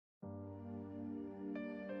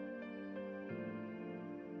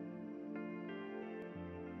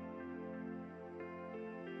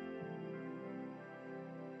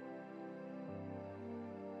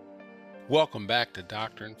Welcome back to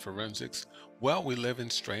Doctrine Forensics. Well, we live in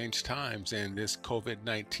strange times, and this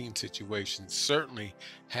COVID-19 situation certainly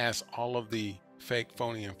has all of the fake,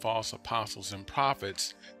 phony, and false apostles and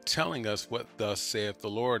prophets telling us what thus saith the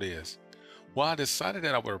Lord is. Well, I decided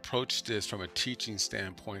that I would approach this from a teaching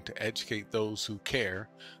standpoint to educate those who care,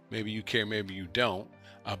 maybe you don't,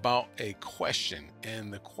 about a question.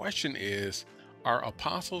 And the question is, are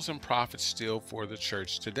apostles and prophets still for the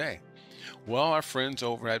church today? Well, our friends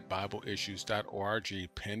over at BibleIssues.org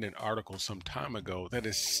penned an article some time ago that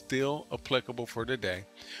is still applicable for today,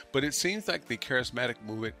 but it seems like the charismatic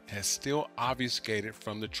movement has still obfuscated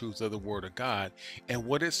from the truth of the Word of God and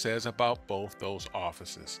what it says about both those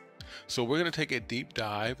offices. So we're going to take a deep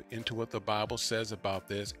dive into what the Bible says about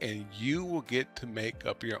this, and you will get to make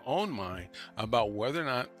up your own mind about whether or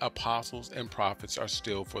not apostles and prophets are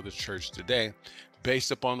still for the church today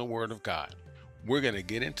based upon the Word of God. We're going to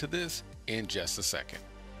get into this in just a second.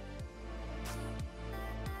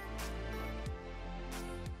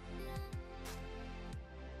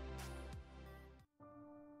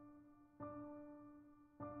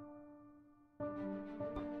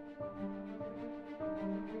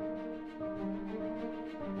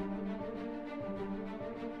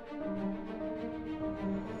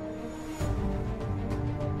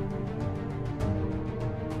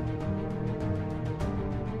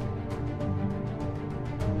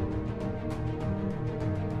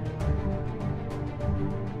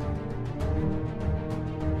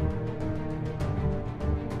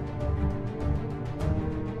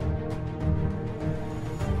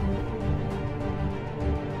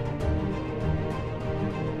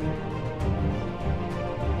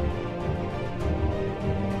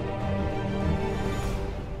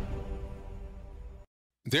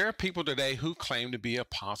 There are people today who claim to be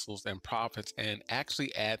apostles and prophets and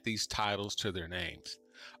actually add these titles to their names.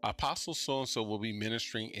 Apostle so-and-so will be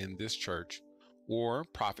ministering in this church, or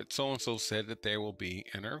prophet so-and-so said that there will be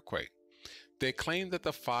an earthquake. They claim that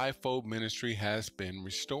the fivefold ministry has been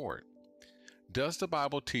restored. Does the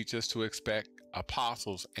Bible teach us to expect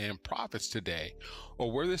apostles and prophets today, or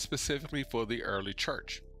were they specifically for the early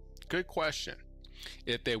church? Good question.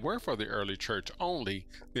 If they were for the early church only,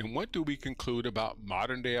 then what do we conclude about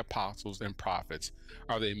modern day apostles and prophets?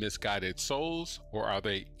 Are they misguided souls, or are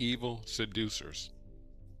they evil seducers?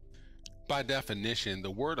 By definition,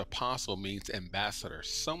 the word apostle means ambassador,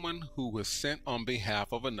 someone who was sent on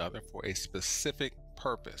behalf of another for a specific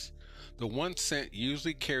purpose. The one sent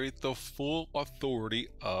usually carried the full authority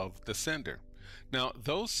of the sender. Now,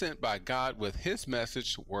 those sent by God with his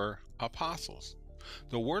message were apostles.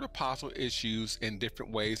 The word apostle is used in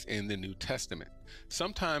different ways in the New Testament.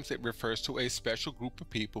 Sometimes it refers to a special group of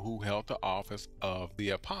people who held the office of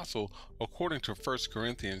the apostle, according to 1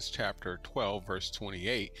 Corinthians chapter 12, verse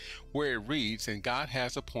 28, where it reads, "And God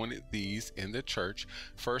has appointed these in the church,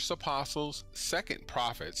 first apostles, second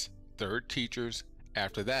prophets, third teachers,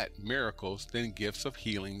 after that miracles, then gifts of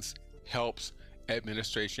healings, helps,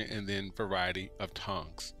 administration, and then variety of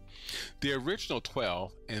tongues." The original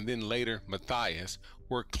 12, and then later Matthias,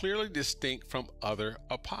 were clearly distinct from other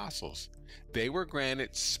apostles. They were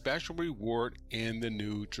granted special reward in the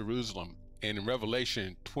New Jerusalem. And in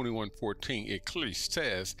Revelation 21:14, it clearly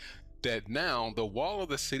says that now the wall of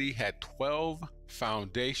the city had 12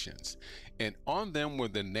 foundations, and on them were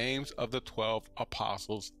the names of the 12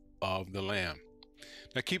 apostles of the Lamb.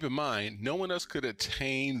 Now keep in mind, no one else could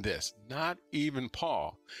attain this, not even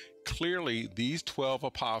Paul. Clearly, these 12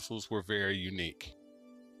 apostles were very unique.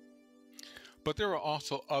 But there were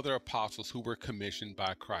also other apostles who were commissioned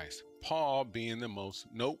by Christ, Paul being the most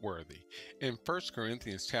noteworthy. In 1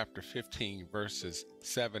 Corinthians chapter 15, verses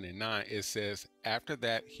 7 and 9, it says, "After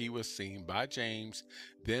that he was seen by James,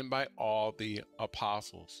 then by all the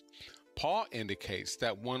apostles." Paul indicates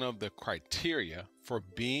that one of the criteria for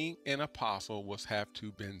being an apostle was have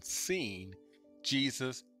to been seen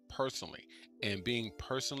Jesus personally and being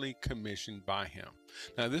personally commissioned by him.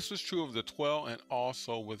 Now this was true of the 12 and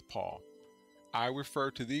also with Paul. I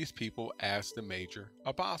refer to these people as the major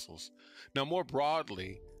apostles. Now more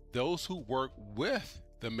broadly, those who work with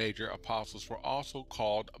the major apostles were also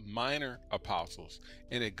called minor apostles,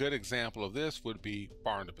 and a good example of this would be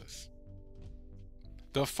Barnabas.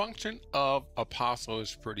 The function of apostle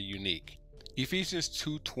is pretty unique. Ephesians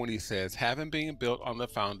 2:20 says, "Having been built on the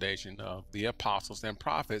foundation of the apostles and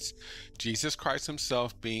prophets, Jesus Christ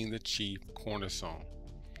himself being the chief cornerstone."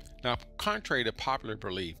 Now, contrary to popular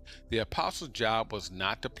belief, the apostles' job was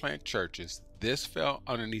not to plant churches. This fell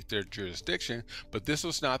underneath their jurisdiction, but this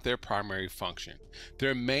was not their primary function.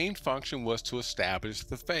 Their main function was to establish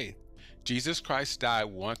the faith. Jesus Christ died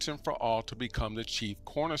once and for all to become the chief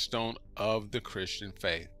cornerstone of the Christian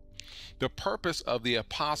faith. The purpose of the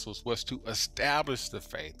apostles was to establish the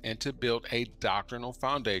faith and to build a doctrinal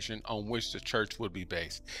foundation on which the church would be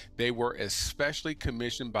based. They were especially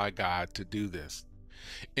commissioned by God to do this.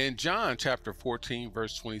 In John chapter 14,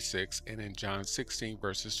 verse 26, and in John 16,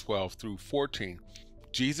 verses 12 through 14,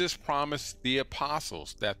 Jesus promised the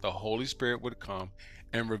apostles that the Holy Spirit would come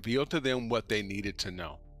and reveal to them what they needed to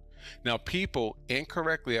know. Now, people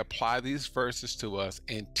incorrectly apply these verses to us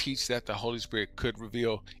and teach that the Holy Spirit could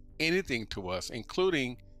reveal anything to us,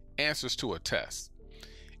 including answers to a test.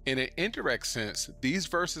 In an indirect sense, these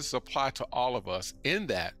verses apply to all of us in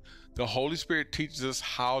that the Holy Spirit teaches us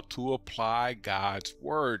how to apply God's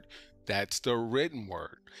word, that's the written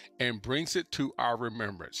word, and brings it to our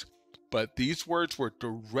remembrance. But these words were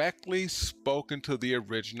directly spoken to the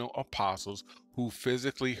original apostles who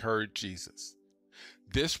physically heard Jesus.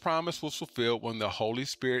 This promise was fulfilled when the Holy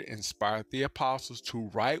Spirit inspired the apostles to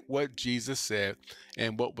write what Jesus said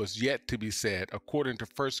and what was yet to be said, according to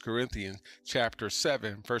 1 Corinthians chapter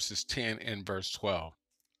 7, verses 10 and verse 12.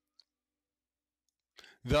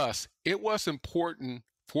 Thus, it was important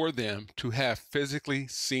for them to have physically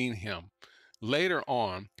seen him. Later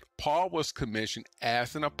on, Paul was commissioned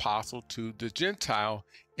as an apostle to the Gentile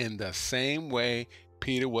in the same way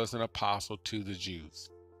Peter was an apostle to the Jews.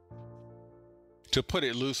 To put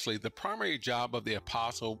it loosely, the primary job of the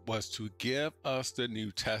apostle was to give us the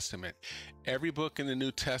New Testament. Every book in the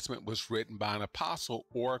New Testament was written by an apostle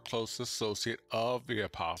or a close associate of the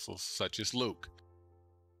apostles, such as Luke.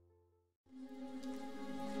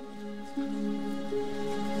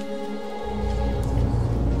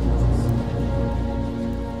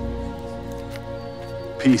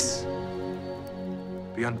 Peace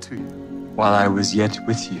be unto you, while I was yet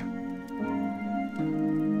with you,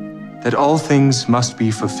 that all things must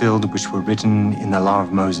be fulfilled which were written in the law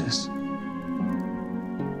of Moses,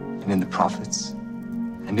 and in the prophets,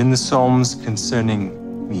 and in the Psalms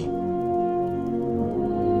concerning me.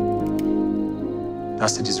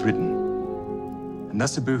 Thus it is written, and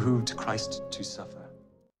thus it behooved Christ to suffer.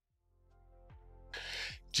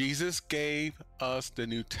 Jesus gave us the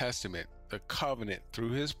New Testament, the covenant,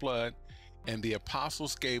 through his blood, and the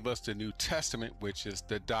apostles gave us the New Testament, which is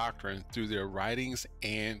the doctrine, through their writings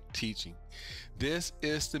and teaching. This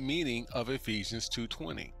is the meaning of Ephesians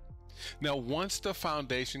 2:20. Now, once the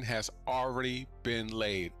foundation has already been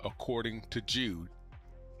laid, according to Jude,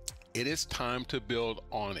 it is time to build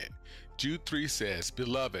on it. Jude 3 says,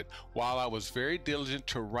 "Beloved, while I was very diligent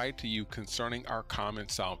to write to you concerning our common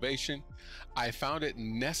salvation, I found it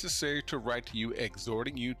necessary to write to you,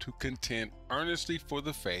 exhorting you to contend earnestly for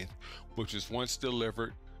the faith which was once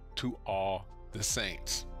delivered to all the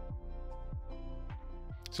saints."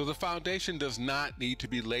 So the foundation does not need to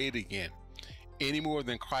be laid again, any more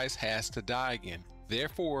than Christ has to die again.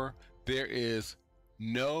 Therefore, there is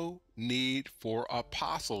no need for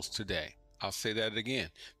apostles today. I'll say that again.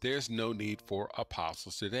 There's no need for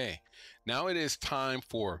apostles today. Now it is time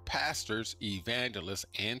for pastors, evangelists,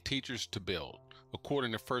 and teachers to build,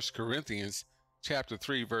 according to 1 Corinthians chapter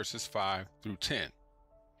 3, verses 5 through 10,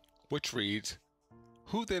 which reads,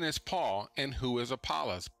 "Who then is Paul and who is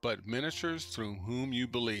Apollos, but ministers through whom you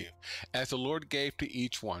believe? As the Lord gave to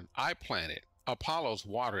each one, I planted, Apollos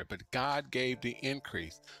watered, but God gave the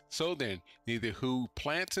increase. So then, neither who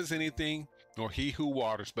plants is anything, nor he who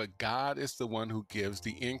waters, but God is the one who gives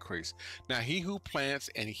the increase. Now he who plants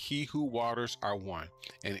and he who waters are one,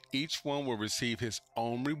 and each one will receive his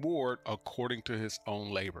own reward according to his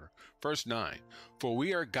own labor." Verse 9, "For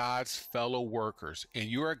we are God's fellow workers, and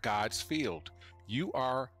you are God's field. You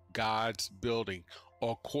are God's building.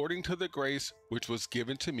 According to the grace which was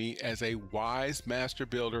given to me as a wise master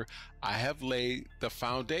builder, I have laid the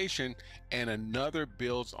foundation, and another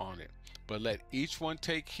builds on it. But let each one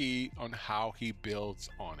take heed on how he builds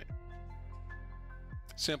on it."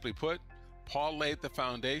 Simply put, Paul laid the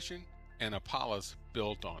foundation and Apollos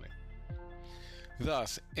built on it.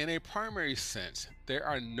 Thus, in a primary sense, there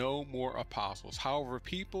are no more apostles. However,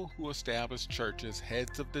 people who establish churches,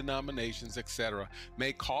 heads of denominations, etc.,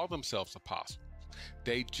 may call themselves apostles.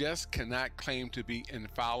 They just cannot claim to be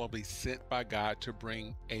infallibly sent by God to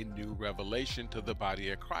bring a new revelation to the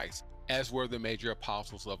body of Christ, as were the major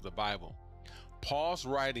apostles of the Bible. Paul's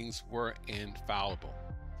writings were infallible.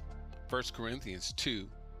 1 Corinthians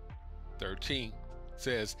 2:13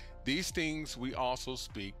 says, "These things we also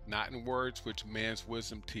speak, not in words which man's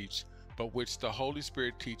wisdom teach, but which the Holy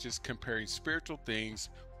Spirit teaches, comparing spiritual things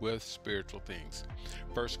with spiritual things."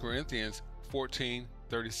 1 Corinthians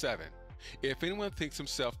 14:37, "If anyone thinks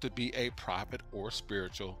himself to be a prophet or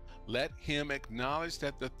spiritual, let him acknowledge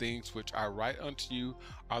that the things which I write unto you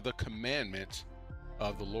are the commandments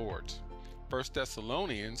of the Lord." 1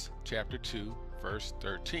 Thessalonians chapter 2, verse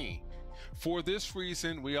 13. For this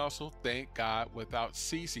reason, we also thank God without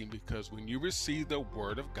ceasing, because when you received the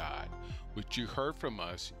word of God, which you heard from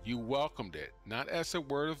us, you welcomed it, not as a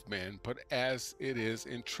word of men, but as it is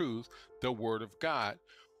in truth, the word of God,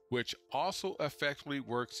 which also effectively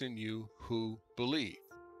works in you who believe.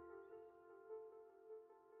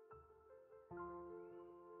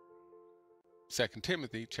 Second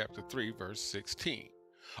Timothy chapter 3, verse 16.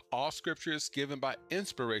 All scripture is given by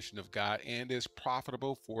inspiration of God and is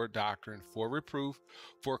profitable for doctrine, for reproof,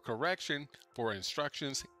 for correction, for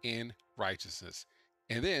instructions in righteousness.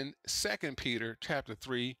 And then 2 Peter chapter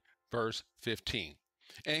 3, verse 15.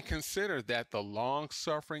 And consider that the long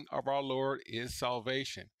suffering of our Lord is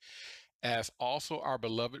salvation, as also our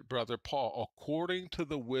beloved brother Paul, according to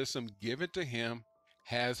the wisdom given to him,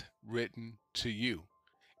 has written to you.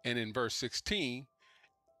 And in verse 16,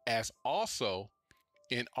 as also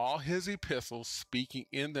in all his epistles, speaking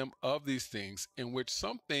in them of these things, in which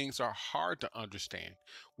some things are hard to understand,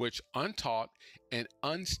 which untaught and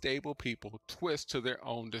unstable people twist to their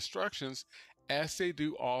own destructions, as they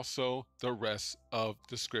do also the rest of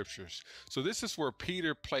the scriptures. So this is where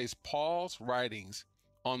Peter placed Paul's writings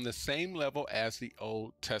on the same level as the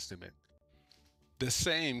Old Testament. The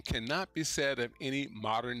same cannot be said of any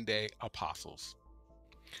modern day apostles.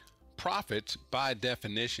 Prophets, by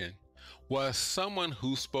definition, was someone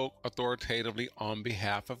who spoke authoritatively on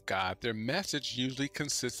behalf of God. Their message usually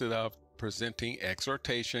consisted of presenting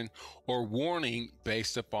exhortation or warning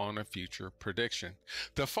based upon a future prediction.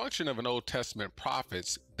 The function of an Old Testament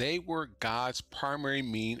prophets, they were God's primary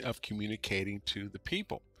means of communicating to the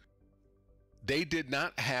people. They did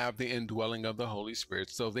not have the indwelling of the Holy Spirit,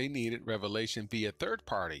 so they needed revelation via third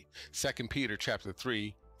party. 2 Peter chapter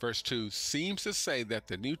 3, verse 2 seems to say that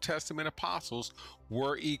the New Testament apostles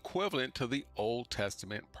were equivalent to the Old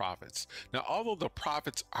Testament prophets. Now, although the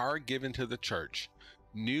prophets are given to the church,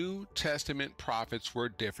 New Testament prophets were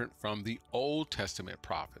different from the Old Testament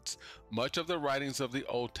prophets. Much of the writings of the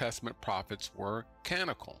Old Testament prophets were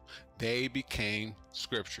canonical. They became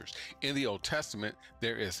scriptures. In the Old Testament,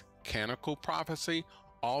 there is canonical prophecy,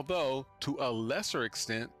 although to a lesser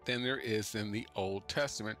extent than there is in the Old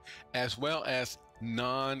Testament, as well as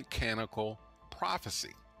non-canonical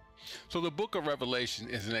prophecy. So the book of Revelation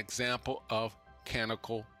is an example of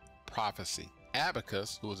canonical prophecy.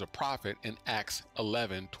 Abacus, who was a prophet in Acts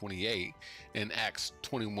 11:28 and Acts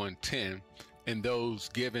 21:10, and those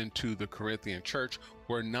given to the Corinthian church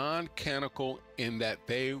were non-canonical in that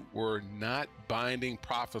they were not binding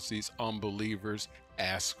prophecies on believers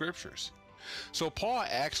as scriptures. So Paul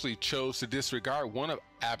actually chose to disregard one of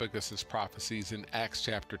Abacus's prophecies in Acts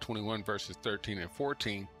chapter 21, verses 13 and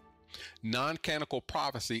 14. Non-canonical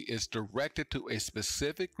prophecy is directed to a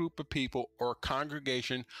specific group of people or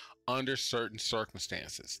congregation under certain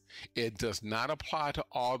circumstances. It does not apply to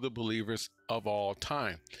all the believers of all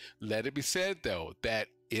time. Let it be said, though, that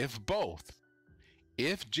if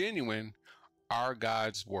genuine, are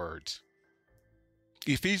God's words.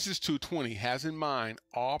 Ephesians 2:20 has in mind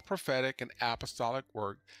all prophetic and apostolic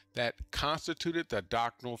work that constituted the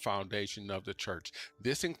doctrinal foundation of the church.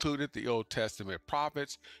 This included the Old Testament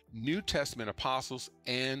prophets, New Testament apostles,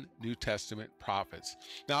 and New Testament prophets.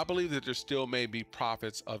 Now, I believe that there still may be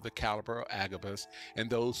prophets of the caliber of Agabus and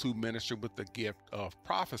those who minister with the gift of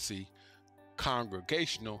prophecy,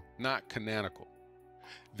 congregational, not canonical.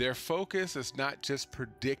 Their focus is not just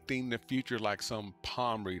predicting the future like some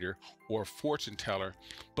palm reader or fortune teller,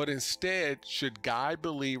 but instead should guide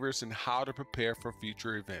believers in how to prepare for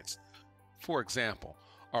future events. For example,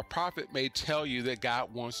 a prophet may tell you that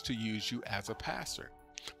God wants to use you as a pastor,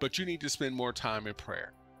 but you need to spend more time in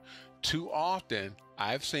prayer. Too often,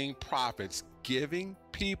 I've seen prophets giving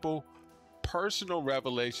people personal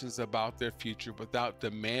revelations about their future without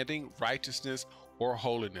demanding righteousness or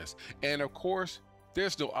holiness. And of course,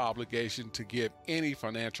 there's no obligation to give any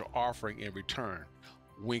financial offering in return.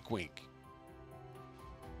 Wink, wink.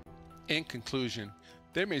 In conclusion,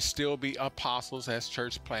 there may still be apostles as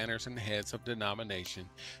church planners and heads of denomination.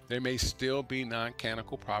 There may still be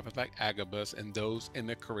non-canonical prophets like Agabus and those in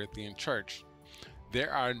the Corinthian church.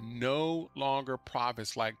 There are no longer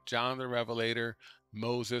prophets like John the Revelator,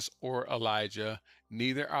 Moses, or Elijah.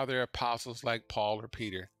 Neither are there apostles like Paul or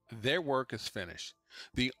Peter. Their work is finished.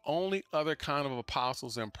 The only other kind of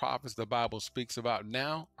apostles and prophets the Bible speaks about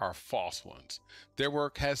now are false ones. Their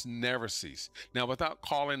work has never ceased. Now, without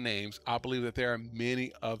calling names, I believe that there are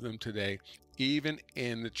many of them today, even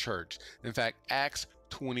in the church. In fact, Acts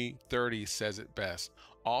 20:30 says it best.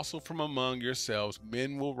 Also from among yourselves,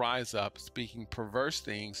 men will rise up, speaking perverse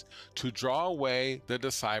things to draw away the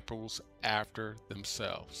disciples after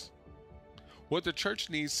themselves. What the church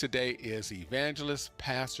needs today is evangelists,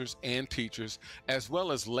 pastors, and teachers, as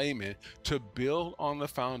well as laymen, to build on the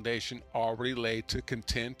foundation already laid to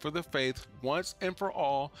contend for the faith once and for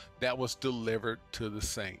all that was delivered to the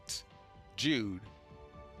saints. Jude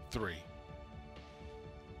 3.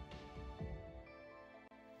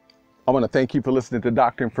 I want to thank you for listening to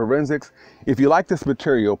Doctrine Forensics. If you like this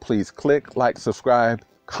material, please click, like, subscribe,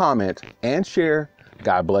 comment, and share.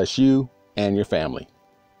 God bless you and your family.